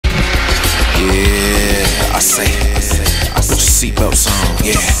Yeah, I say, put your seatbelts on.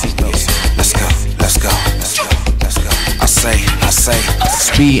 Yeah, let's go, let's go, let's go, let's go. I say,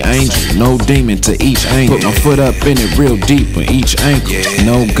 speed angel, no demon to each angle. Put my foot up in it real deep with each ankle.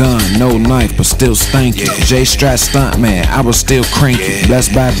 No gun, no knife, but still stanky. J-Strat stunt man, I was still cranky.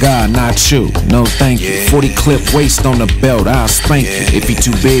 Blessed by God, not you, no thank you. 40 clip waist on the belt, I'll spank you. If he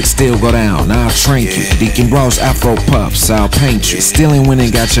too big, still go down, I'll trank you. Deacon Bros, Afro puffs, I'll paint you. Still ain't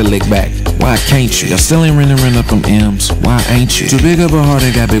winning, got your lick back, why can't you? Y'all still ain't running up them M's, why ain't you? Too big of a heart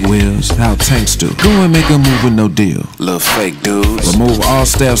and got big wheels, how tanks do. Go and make a move with no deal. Little fake dudes. Remove all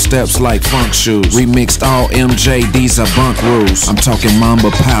steps like funk shoes. Remixed all MJ, these are bunk rules. I'm talking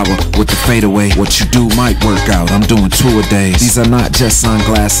Mamba power with the fadeaway. What you do might work out, I'm doing 2 a days. These are not just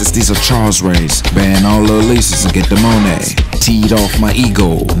sunglasses, these are Charles Rays. Ban all the leases and get the Monet. Teed off my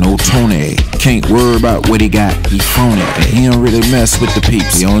ego, no Tony. Can't worry about what he got, he phony. And he don't really mess with the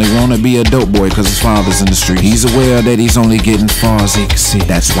peeps. He only wanna be a dope boy cause his father's in the street. He's aware that he's only getting far as he can see.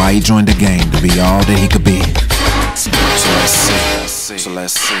 That's why he joined the game, to be all that he could be. So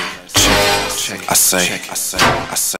let's see, check. I say.